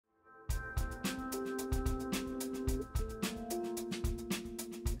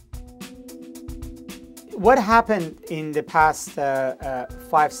What happened in the past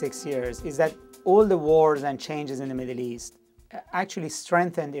 5-6 years is that all the wars and changes in the Middle East actually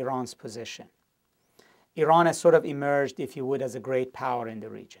strengthened Iran's position. Iran has sort of emerged, if you would, as a great power in the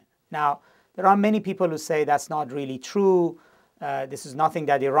region. Now, there are many people who say that's not really true. This is nothing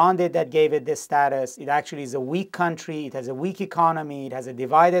that Iran did that gave it this status. It actually is a weak country. It has a weak economy. It has a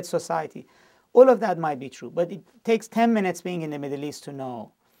divided society. All of that might be true, but it takes 10 minutes being in the Middle East to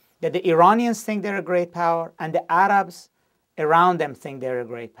know that the Iranians think they're a great power and the Arabs around them think they're a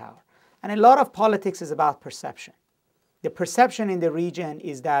great power. And a lot of politics is about perception. The perception in the region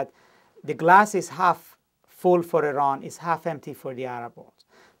is that the glass is half full for Iran, is half empty for the Arab world.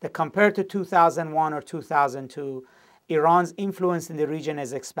 That compared to 2001 or 2002, Iran's influence in the region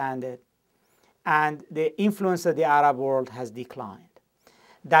has expanded and the influence of the Arab world has declined.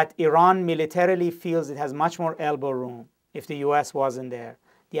 That Iran militarily feels it has much more elbow room if the US wasn't there.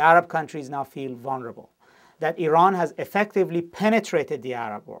 The Arab countries now feel vulnerable. That Iran has effectively penetrated the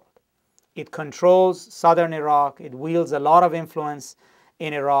Arab world. It controls southern Iraq. It wields a lot of influence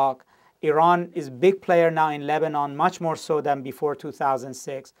in Iraq. Iran is a big player now in Lebanon, much more so than before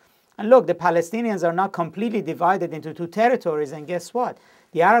 2006. And look, the Palestinians are not completely divided into two territories. And guess what?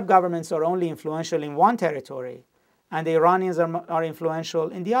 The Arab governments are only influential in one territory, and the Iranians are influential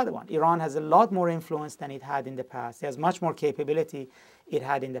in the other one. Iran has a lot more influence than it had in the past. It has much more capability it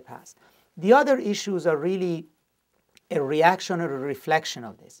had in the past. The other issues are really a reaction or a reflection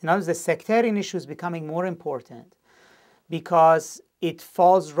of this. In other words, the sectarian issue is becoming more important because it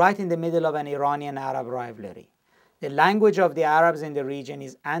falls right in the middle of an Iranian-Arab rivalry. The language of the Arabs in the region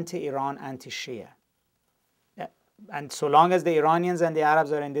is anti-Iran, anti-Shia. And so long as the Iranians and the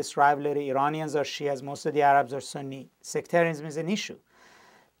Arabs are in this rivalry, Iranians are Shias, most of the Arabs are Sunni, sectarianism is an issue.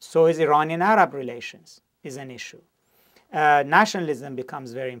 So is Iranian-Arab relations is an issue. Nationalism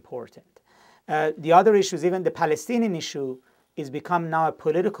becomes very important. The other issues, even the Palestinian issue, is become now a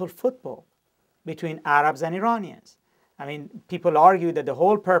political football between Arabs and Iranians. I mean, people argue that the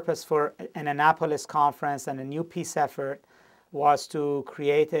whole purpose for an Annapolis conference and a new peace effort was to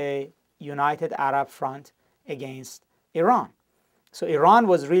create a united Arab front against Iran. So Iran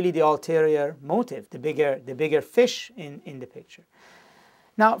was really the ulterior motive, the bigger fish in the picture.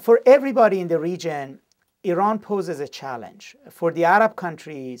 Now, for everybody in the region, Iran poses a challenge. For the Arab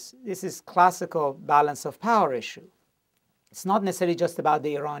countries, this is classical balance of power issue. It's not necessarily just about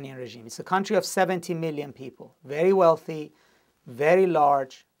the Iranian regime. It's a country of 70 million people, very wealthy, very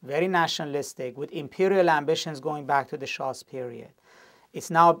large, very nationalistic, with imperial ambitions going back to the Shah's period. It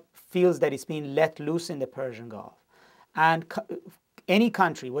now feels that it's being let loose in the Persian Gulf. And any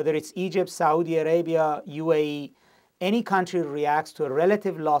country, whether it's Egypt, Saudi Arabia, UAE, any country reacts to a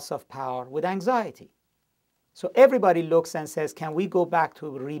relative loss of power with anxiety. So everybody looks and says, can we go back to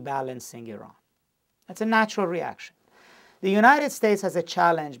rebalancing Iran? That's a natural reaction. The United States has a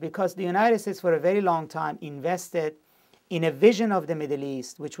challenge because the United States for a very long time invested in a vision of the Middle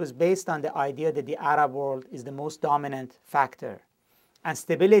East which was based on the idea that the Arab world is the most dominant factor. And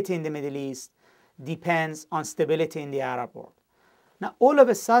stability in the Middle East depends on stability in the Arab world. Now, all of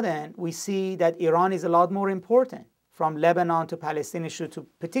a sudden, we see that Iran is a lot more important, from Lebanon to Palestinian issue to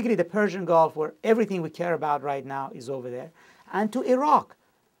particularly the Persian Gulf, where everything we care about right now is over there, and to Iraq,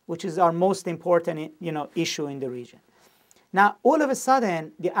 which is our most important issue in the region. Now, all of a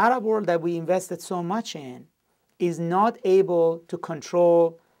sudden, the Arab world that we invested so much in is not able to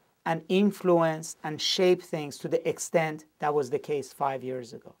control and influence and shape things to the extent that was the case 5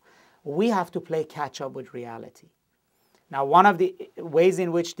 years ago. We have to play catch up with reality. Now, one of the ways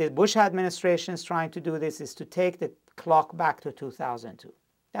in which the Bush administration is trying to do this is to take the clock back to 2002.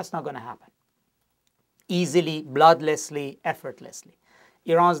 That's not going to happen. Easily, bloodlessly, effortlessly.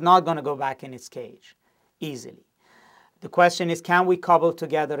 Iran's not going to go back in its cage easily. The question is, can we cobble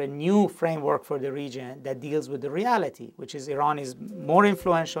together a new framework for the region that deals with the reality, which is Iran is more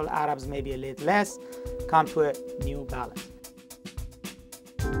influential, Arabs maybe a little less, come to a new balance.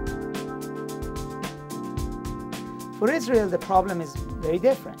 For Israel, the problem is very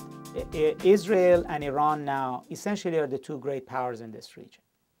different. Israel and Iran now essentially are the two great powers in this region.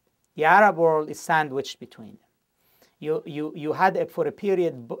 The Arab world is sandwiched between them. You had, for a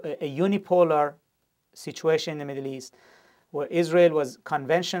period, a unipolar situation in the Middle East where Israel was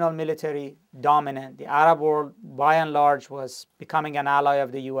conventional military dominant. The Arab world, by and large, was becoming an ally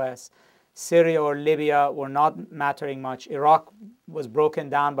of the US. Syria or Libya were not mattering much. Iraq was broken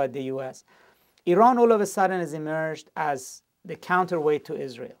down by the US. Iran all of a sudden has emerged as the counterweight to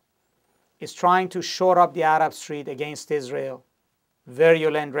Israel. It's trying to shore up the Arab street against Israel,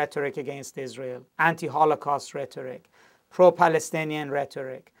 virulent rhetoric against Israel, anti-Holocaust rhetoric, pro-Palestinian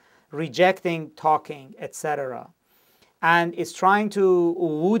rhetoric, rejecting talking, etc. And is trying to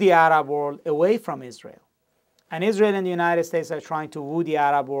woo the Arab world away from Israel. And Israel and the United States are trying to woo the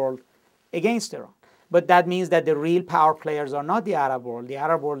Arab world against Iran. But that means that the real power players are not the Arab world. The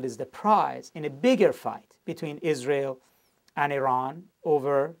Arab world is the prize in a bigger fight between Israel and Iran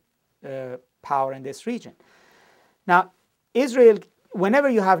over power in this region. Now, Israel, whenever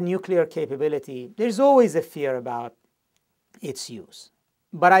you have nuclear capability, there's always a fear about its use.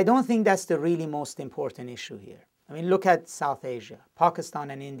 But I don't think that's the really most important issue here. I mean, look at South Asia.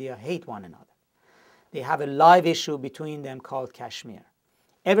 Pakistan and India hate one another. They have a live issue between them called Kashmir.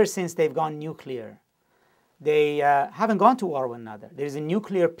 Ever since they've gone nuclear, they haven't gone to war with one another. There is a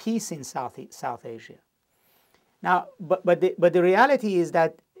nuclear peace in South Asia. Now, but the reality is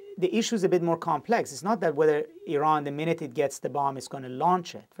that the issue is a bit more complex. It's not that whether Iran, the minute it gets the bomb, is going to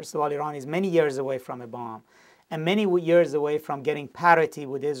launch it. First of all, Iran is many years away from a bomb and many years away from getting parity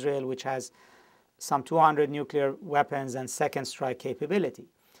with Israel, which has some 200 nuclear weapons and second strike capability.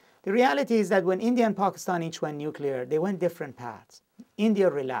 The reality is that when India and Pakistan each went nuclear, they went different paths. India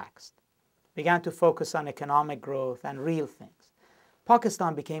relaxed, began to focus on economic growth and real things.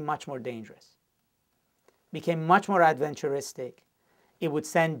 Pakistan became much more dangerous, became much more adventuristic. It would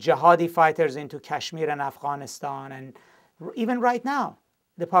send jihadi fighters into Kashmir and Afghanistan. And even right now,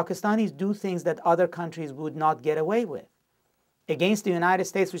 the Pakistanis do things that other countries would not get away with against the United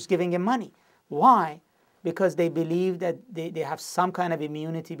States, which is giving them money. Why? Because they believe that they have some kind of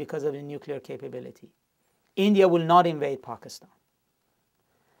immunity because of the nuclear capability. India will not invade Pakistan,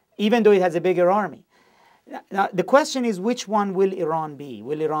 even though it has a bigger army. Now, the question is, which one will Iran be?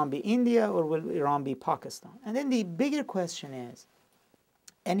 Will Iran be India or will Iran be Pakistan? And then the bigger question is,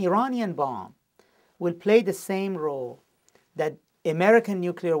 an Iranian bomb will play the same role that American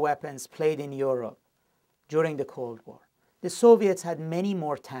nuclear weapons played in Europe during the Cold War. The Soviets had many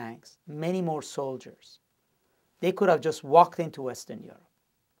more tanks, many more soldiers. They could have just walked into Western Europe.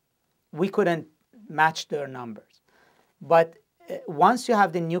 We couldn't match their numbers. But once you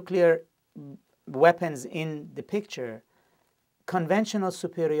have the nuclear weapons in the picture, conventional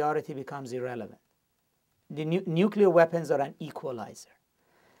superiority becomes irrelevant. The nuclear weapons are an equalizer.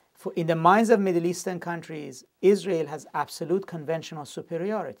 In the minds of Middle Eastern countries, Israel has absolute conventional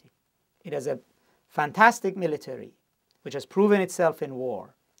superiority. It has a fantastic military, which has proven itself in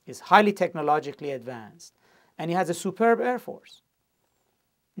war, is highly technologically advanced, and it has a superb air force.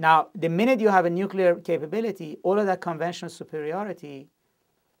 Now, the minute you have a nuclear capability, all of that conventional superiority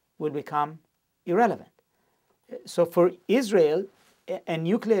will become irrelevant. So for Israel, a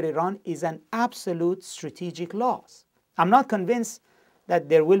nuclear Iran is an absolute strategic loss. I'm not convinced that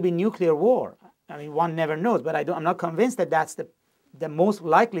there will be nuclear war. I mean, one never knows, but I'm not convinced that that's the most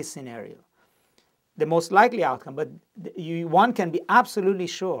likely scenario, the most likely outcome. But one can be absolutely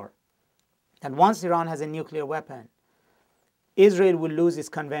sure that once Iran has a nuclear weapon, Israel will lose its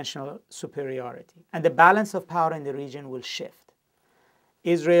conventional superiority, and the balance of power in the region will shift.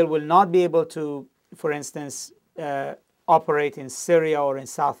 Israel will not be able to, for instance, operate in Syria or in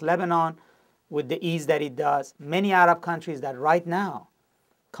South Lebanon with the ease that it does. Many Arab countries that right now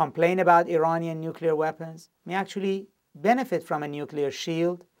complain about Iranian nuclear weapons may actually benefit from a nuclear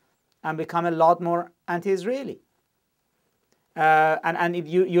shield and become a lot more anti-Israeli. And if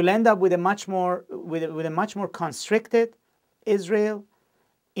you'll end up with a much more constricted Israel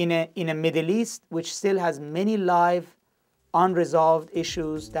in a Middle East which still has many live unresolved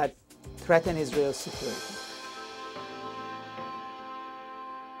issues that threaten Israel's security.